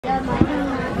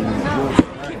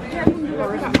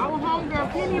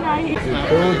homegirl Penny right here.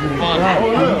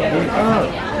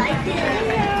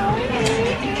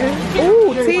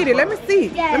 Ooh, Teddy, let me see.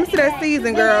 Let me see that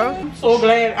season, girl. I'm so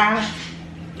glad I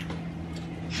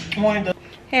wanted to.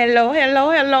 Hello, hello,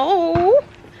 hello.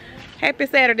 Happy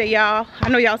Saturday, y'all. I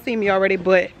know y'all seen me already,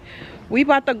 but we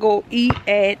about to go eat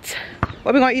at,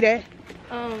 what we gonna eat at?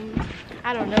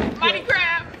 I don't know. Mighty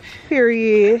Crab.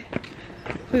 Period.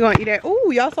 We gonna eat at,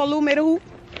 ooh, y'all saw Lou made a hoop?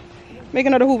 Make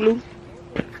another hoop, Lou.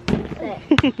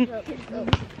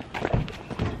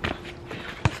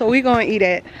 So we gonna eat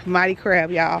at Mighty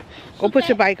Crab, y'all. Go put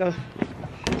your bike up.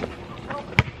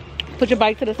 Put your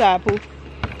bike to the side, Pooh.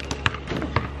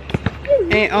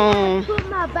 And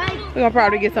we're gonna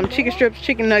probably get some chicken strips,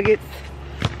 chicken nuggets,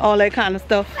 all that kind of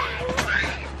stuff.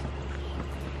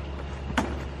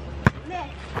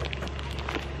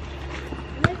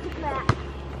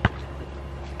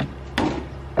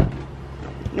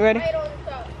 You ready?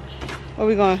 Where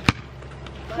we going?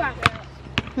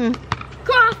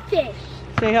 Crawfish.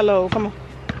 Say hello, come on.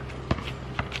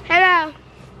 Hello.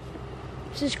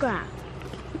 Subscribe.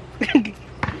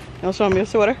 Don't show me your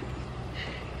sweater.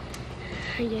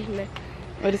 Yes, ma'am.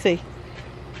 What'd it say?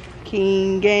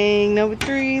 King Gang number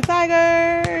 3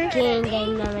 Tigers. King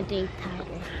Gang number 3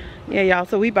 Tigers. Yeah, y'all.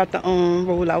 So we about to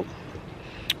roll out.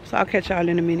 So I'll catch y'all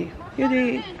in a minute. You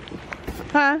did?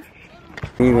 Huh?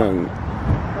 We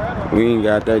ain't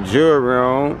got that jewelry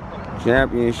on.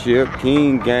 Championship,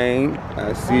 King Gang.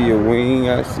 I see your wing.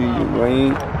 I see your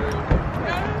wing.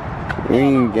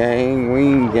 Wing Gang,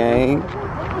 Wing Gang.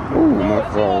 Ooh, my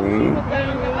phone.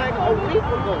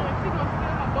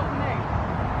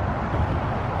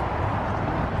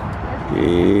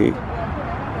 Big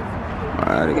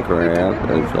Mighty Crab,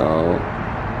 that's all.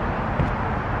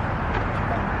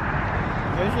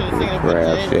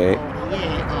 Crab Shack.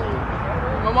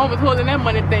 My mom was holding that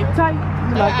money thing tight.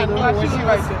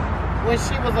 When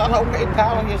she was on her way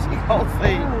down here, she gonna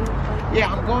say,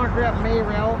 yeah, I'm going to drop May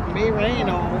Rain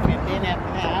off, and then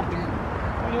after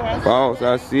that, Boss,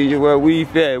 I see you where we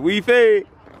fed. We fed.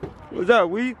 What's up,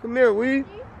 we? Come here, we.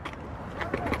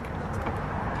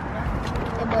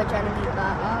 Trying to beat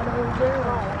by all those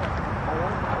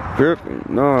girls. Tripping.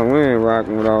 No, we ain't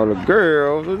rocking with all the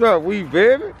girls. What's up, we,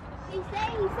 baby? He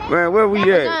said. Man, where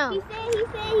we at? He said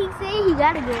he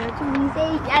got a girl too. He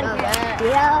said he got a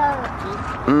girl. Yeah.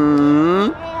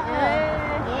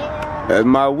 That's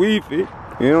my weefy.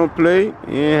 He don't play.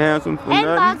 He ain't handsome for And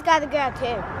nothing. Boss got a girl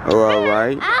too. Oh,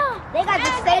 alright. They got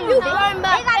the same. You burn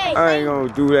my face. I ain't gonna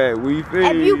do that, weefy.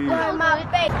 If you burn my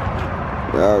face.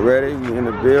 Y'all ready? We in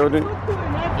the building?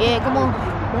 Yeah, come on.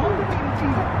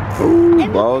 Ooh,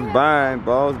 balls buying,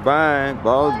 balls buying,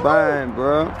 balls buying,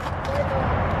 bro.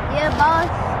 Yeah, boss.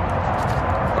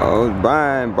 Balls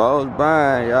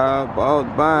buying, y'all. Balls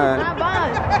buying. I'm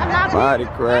not Mighty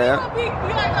Crab. He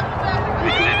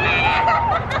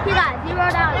got $0.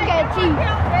 Look at cheese.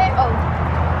 Oh.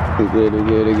 Get it,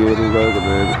 work it,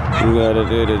 baby. You gotta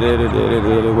do it,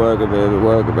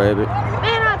 work it, baby.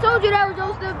 Man, I told you that was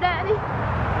your stepdaddy.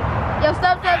 Your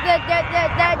stepdaddy.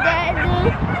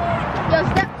 Your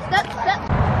step.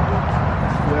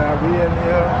 Yeah, we in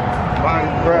here.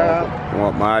 Mighty Crab.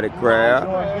 Want Mighty Crab?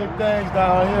 Doing big things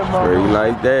down here, Sure you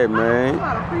like that, man.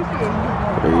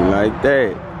 Sure you like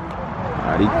that.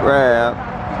 Mighty Crab.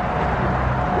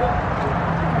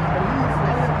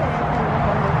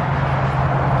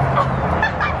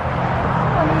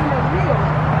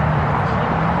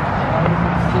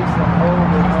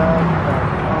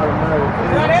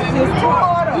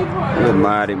 Good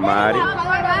mighty.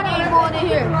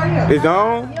 It's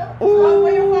on?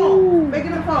 Ooh.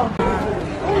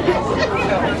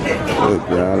 Look,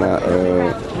 y'all, I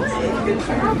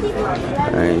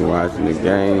ain't watching the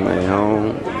game at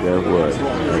home. Guess what? It's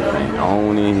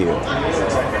on in here.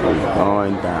 It's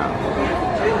going down.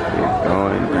 It's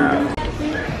going down.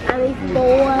 I mean,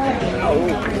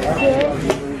 4,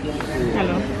 6.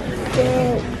 Hello.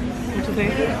 6. What you say?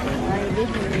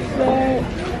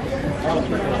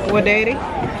 6. What daddy?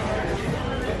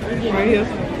 Right here.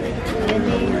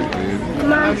 I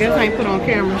guess I ain't put on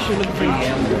camera. She look pretty.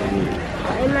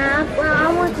 Well,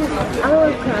 I want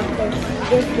crawfish.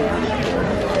 This one.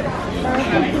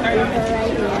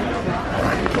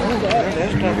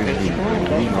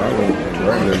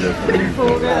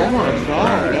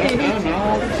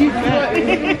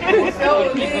 So I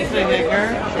think it's right here.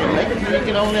 you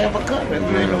can only have a cup.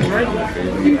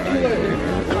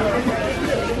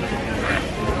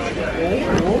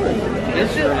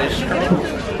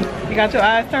 You got your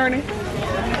eyes turning?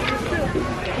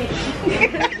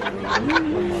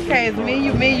 Okay, it's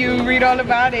menu, read all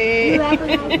about it. You have to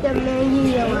have the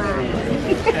menu line.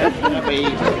 My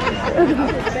baby.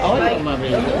 Oh, that's my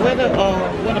baby. Where the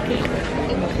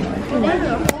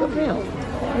people?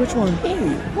 Which one?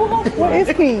 What is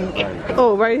King?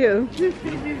 Oh, right here.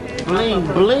 Bling,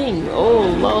 bling. Oh,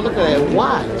 Lord, look at that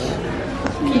watch.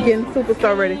 He getting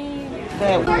superstar ready.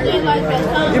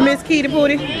 That You miss Kitty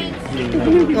Pooty?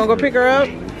 You wanna go pick her up?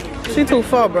 She too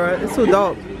far, bro. It's too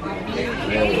dark.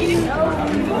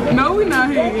 No, we not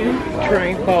here.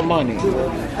 train for money.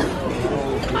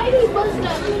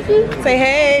 Say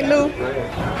hey, Lou.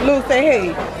 Lou, say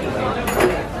hey.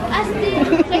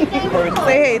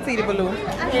 Say hey, Titi Baloo.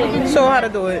 Show her how to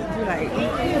do it. Like,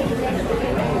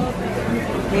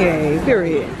 yeah,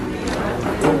 period.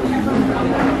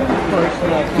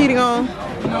 Kitty gone?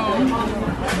 No.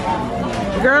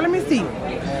 Girl, let me see.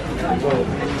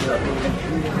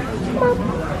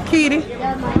 Kitty.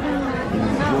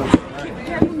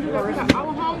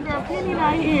 Our homegirl Penny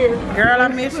not here. Girl, I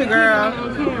miss you, girl.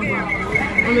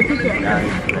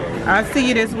 I'll see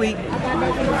you this week.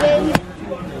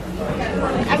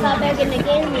 I got back in the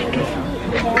game.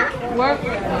 What?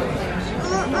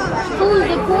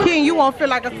 King, you won't feel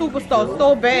like a superstar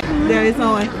so bad. There it's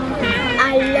on.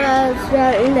 I love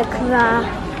in the car.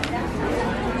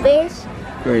 Fish.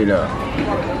 Straight up.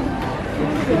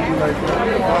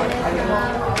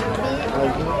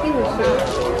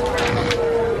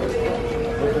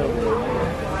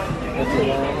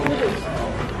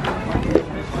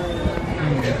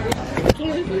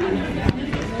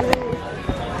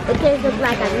 It tastes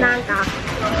like a nanga.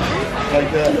 Like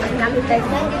that.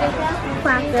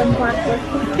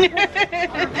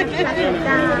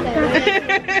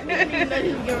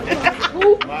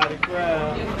 Mighty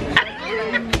crowd.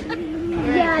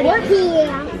 Yeah, they're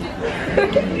here.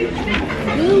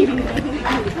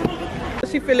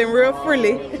 She feeling real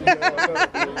friendly.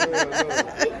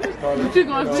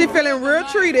 She feeling real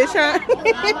treatish, huh?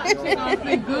 She gonna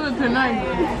feel good tonight.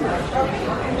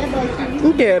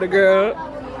 Yeah, the girl.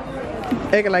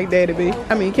 Acting like daddy be.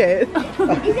 I mean cat. Is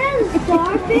that a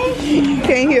starfish?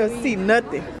 Can't hear or see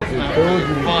nothing.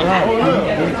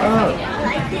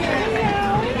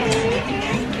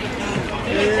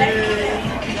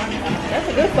 That's a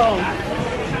good song.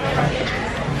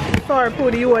 Sorry,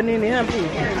 Pootie, you wasn't in there, huh,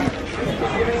 Pootie?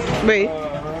 Wait.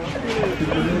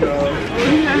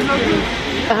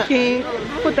 King,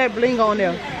 put that bling on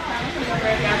there.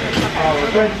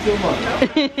 Thank you so much.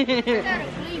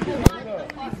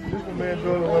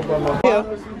 Here,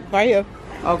 right here.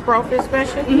 Oh, crawfish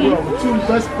special? Two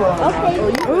best fries.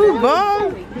 Ooh,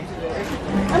 bomb.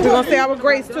 We're gonna say our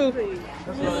grace too.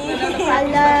 I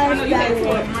love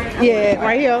starfish. Yeah,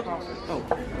 right here.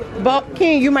 But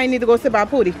King, you might need to go sit by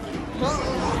Pootie.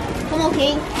 Come on,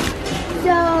 King.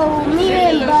 So, me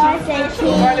and Boss and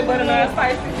King, we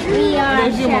are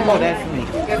Oh, that's me.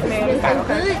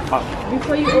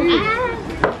 Before you open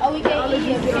oh, we can't eat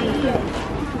it.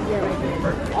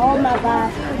 Oh my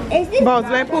gosh. Is this Boss,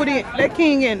 let Pootie, let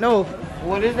King in. No,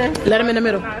 What is that? let him in the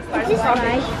middle. Is this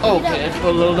rice? Okay, that's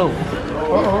for Lil Lou.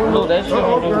 Lil, that's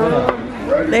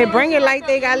your They bring it like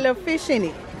they got a little fish in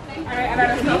it. Dad,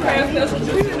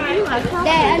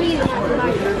 I need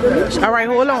it. All right,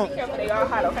 hold on.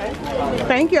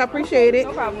 Thank you, I appreciate it.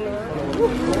 Look,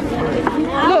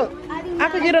 I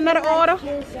could get another order.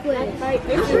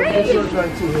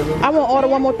 I want to order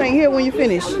one more thing here when you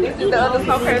finish. Straws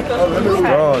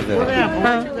in it.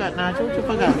 Huh? What you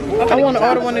forgot? I want to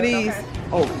order one of these.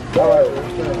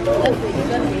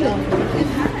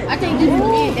 I think this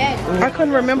one is that. I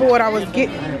couldn't remember what I was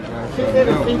getting. She said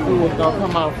the seafood was gonna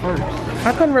come out first.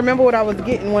 I couldn't remember what I was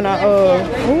getting when I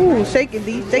ooh, shake it,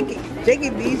 D, shake it, shake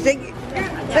it, D, shake it.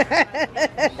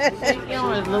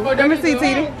 Let me see,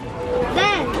 Titi.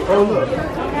 Dad.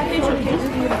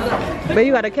 But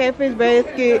you got a catfish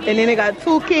basket, and then they got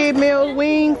 2 kid meal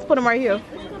wings. Put them right here. They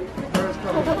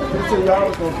said y'all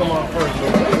was gonna come out first.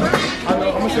 I'm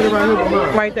gonna sit right here with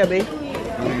mine. Right there, babe.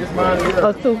 This mine is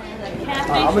Us 2.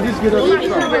 I'm gonna just get up.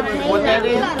 What that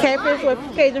is? Catfish with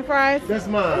Cajun fries. That's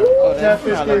mine.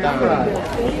 Catfish cake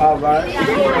fried. All right.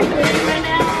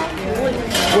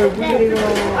 Wait, we need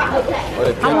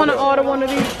I want to order one of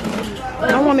these.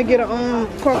 I want to get a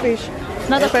crawfish.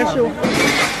 Another special.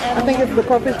 I think it's the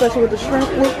crawfish special with the shrimp.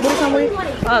 What it come with?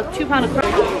 2 pound of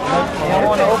crawfish.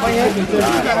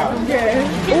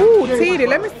 Ooh, Titi,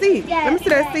 let me see. Let me see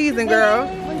that season, girl.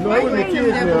 No, it was the kids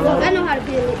there. I know how to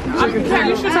peel it.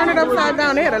 You should turn it upside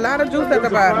down. They had a lot of juice at the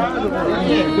bottom.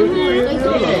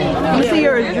 Let me see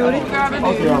yours, Judy.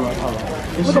 Okay, all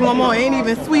right. Look at Mama, ain't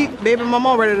even sweet. Baby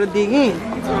Mama ready to dig in.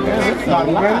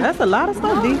 That's a lot of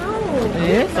stuff, D.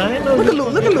 Yes, I ain't know. Look at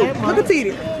Luke. Look at Luke. Look at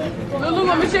Titi. Lulu,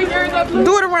 let me shake yours up, please.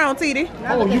 Do it around, Titi.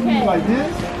 Oh, you mean like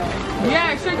this?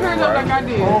 Yeah, shake hers up like I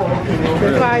did. Oh, okay.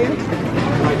 Good fire.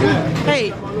 Like that.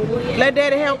 Hey, let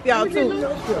Daddy help y'all too.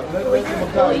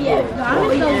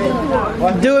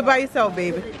 Do it by yourself,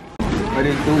 baby. But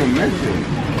it's through the mixer.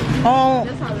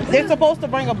 They're supposed to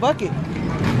bring a bucket.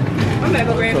 I'm gonna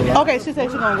go grab it. Okay, she said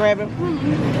she's gonna grab it.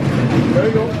 There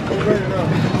you go. Go grab it out.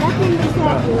 That's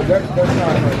not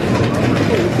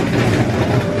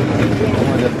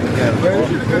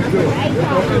That's good.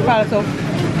 Probably so.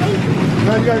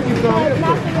 Now you gotta keep it on here.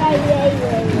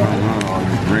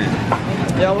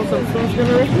 Y'all want some fruit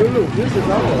generation? Look, this is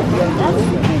our.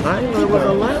 I didn't know it was a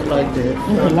lot like that.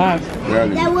 It's alive. Hey,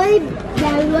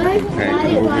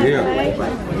 over here.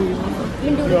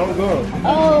 Yeah, I'm going.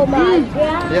 Oh my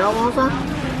God. Y'all want some?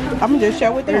 I'm gonna just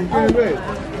share with them. Get ready.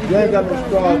 You ain't got no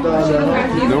straw down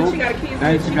there. No,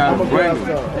 thanks, you got I'm to gonna bring grab it.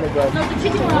 some. I'm gonna grab some. The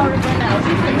chicken already went out.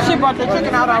 She brought the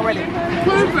chicken out already.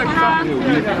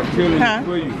 Huh?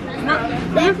 For you.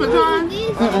 That's for time.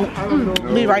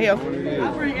 Leave right here.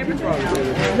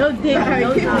 No dick.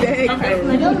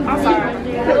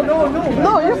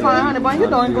 No, you're fine, honey bun. You're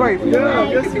doing great.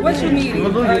 What you need?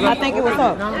 I think it was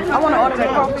her. I want to order that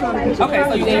coffee. Okay,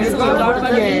 so you gave us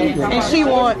Yeah, and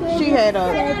she had a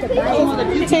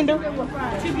tender,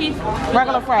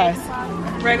 regular fries.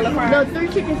 regular fries. No, 3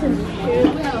 chickens and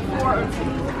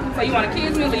So you want a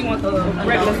kid's meal or you want the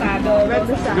regular side? The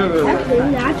regular side. Actually,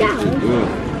 I got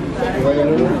one.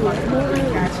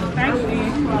 Thank you.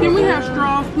 Can we have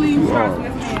straws, please? You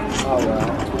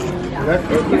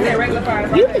said regular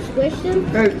fries. You can squish them.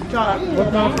 Hey, Todd, what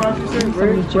kind of fries you say?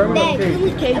 Regular Dad,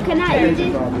 cake. can I eat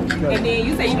it? And then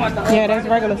you say you want the Yeah, that's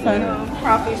regular, son.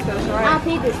 crawfish fish, right? I'll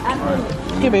pick it. I'll pick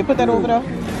it. Here, babe, put that over there.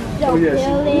 Oh, yeah, she.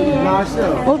 Nah,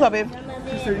 sure. What's up, babe?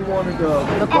 She said you wanted the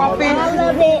Crawfish. I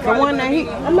love it. The one that he,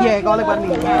 yeah, garlic butter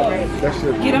meat. That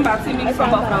shit. Get them about 10 minutes from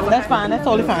both of them. That's fine. That's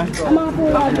totally fine. I'm gonna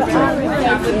pull out the orange.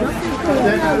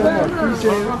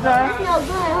 Appreciate it. No,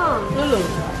 good,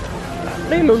 huh?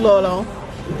 Leave Lulu alone.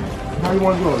 How you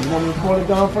want to do it? You want me to pull it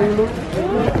down for you, Luke?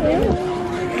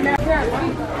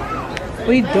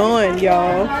 We done,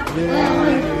 y'all.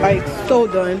 Like, so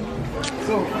done.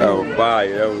 That was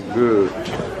fire. That was good.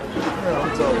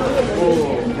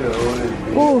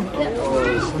 Ooh.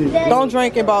 Don't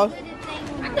drink it, boss. I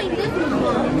think this is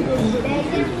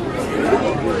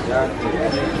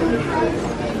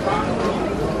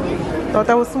Thought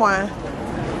that was swine.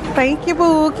 Thank you,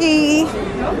 Bookie.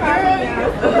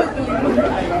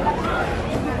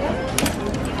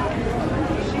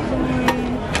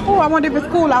 Oh, I wonder if it's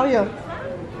cool out here.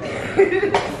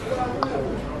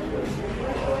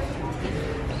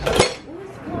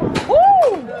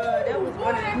 Ooh!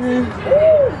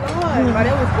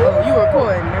 You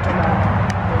recording, never mind.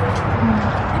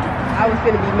 I was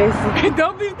gonna be messy.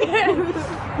 Don't be scared.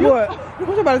 What?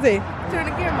 What you about to say? Turn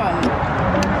the camera on.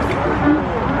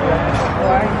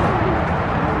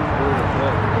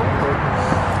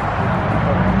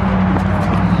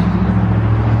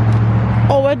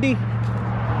 Oh, what D?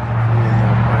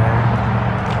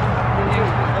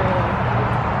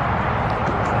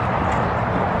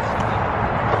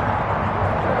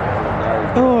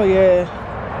 Oh yeah.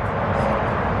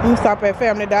 I'm gonna stop at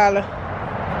Family Dollar.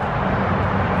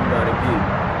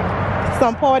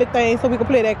 Some party thing so we can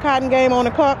play that cotton game on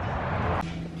the cup.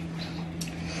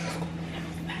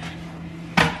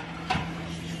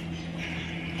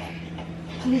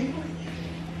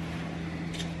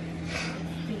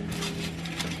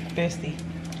 Bestie.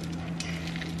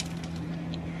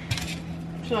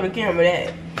 Show the camera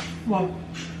that. What?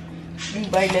 You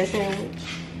biting that sandwich.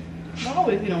 No,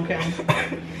 if you don't care.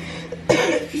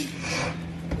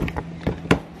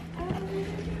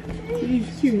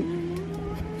 He's cute.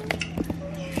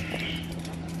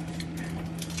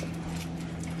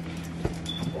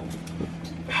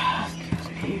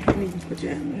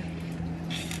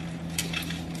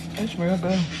 That's real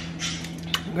good.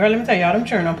 Girl, let me tell y'all, them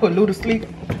children done put Lou to sleep.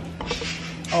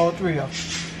 All 3 of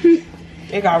them.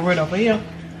 They got rid of her here.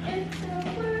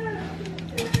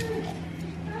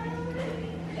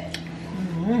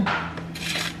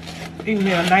 Eating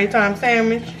me a nighttime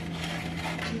sandwich.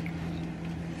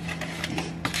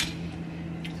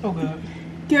 So good.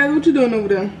 Kaz, what you doing over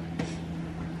there?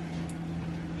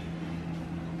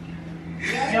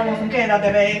 Y'all want some candy out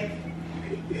that bag?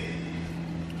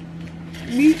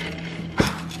 Me?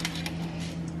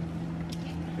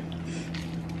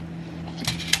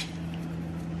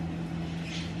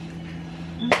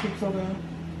 So good.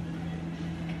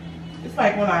 It's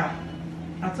like when I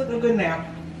took a good nap,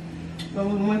 but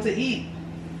when we went to eat,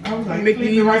 I was like Make me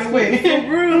sleeping right away. For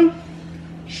real?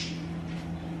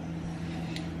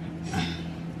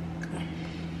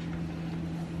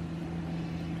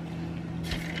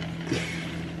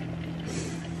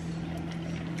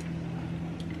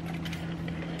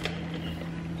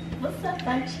 What's up,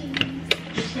 Bunchies?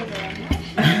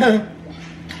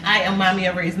 I am Mommy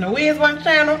of Raising the Wiz One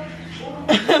channel.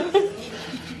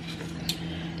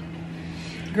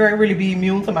 Girl, it really be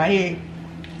immune to my head.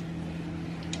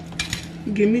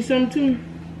 Give me some too.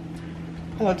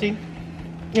 Hello, T.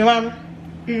 Your mama?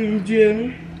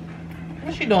 Yeah.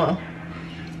 What's she doing?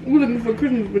 We're looking for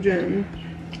Christmas pajamas.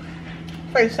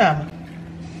 First time.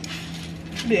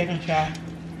 Be acting shy.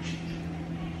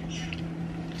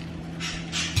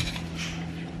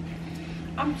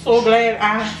 I'm so glad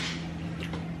I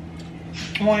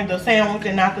wanted the sandwich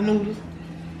and not the noodles.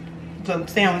 The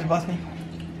sandwich busting.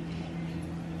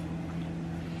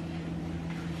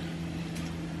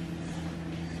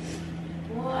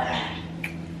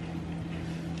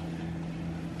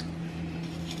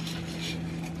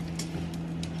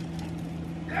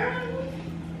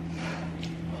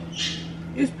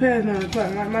 It's past 9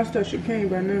 o'clock. My stuff should came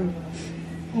by now.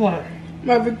 What?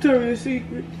 My Victoria's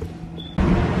Secret.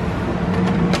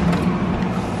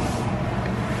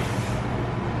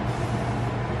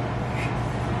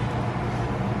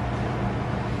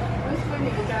 What's funny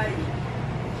is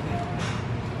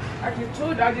I just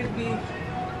told you I just be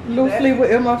Loosely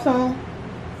with Emma song?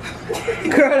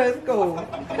 Girl, that's cool.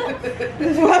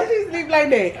 Why she sleep like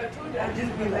that? I told you I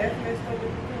just be laughing at stuff.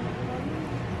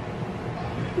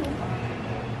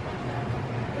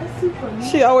 That's super neat.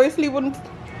 She always sleep with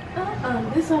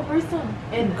This is her first time.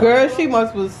 And girl, she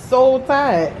must was so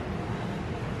tired.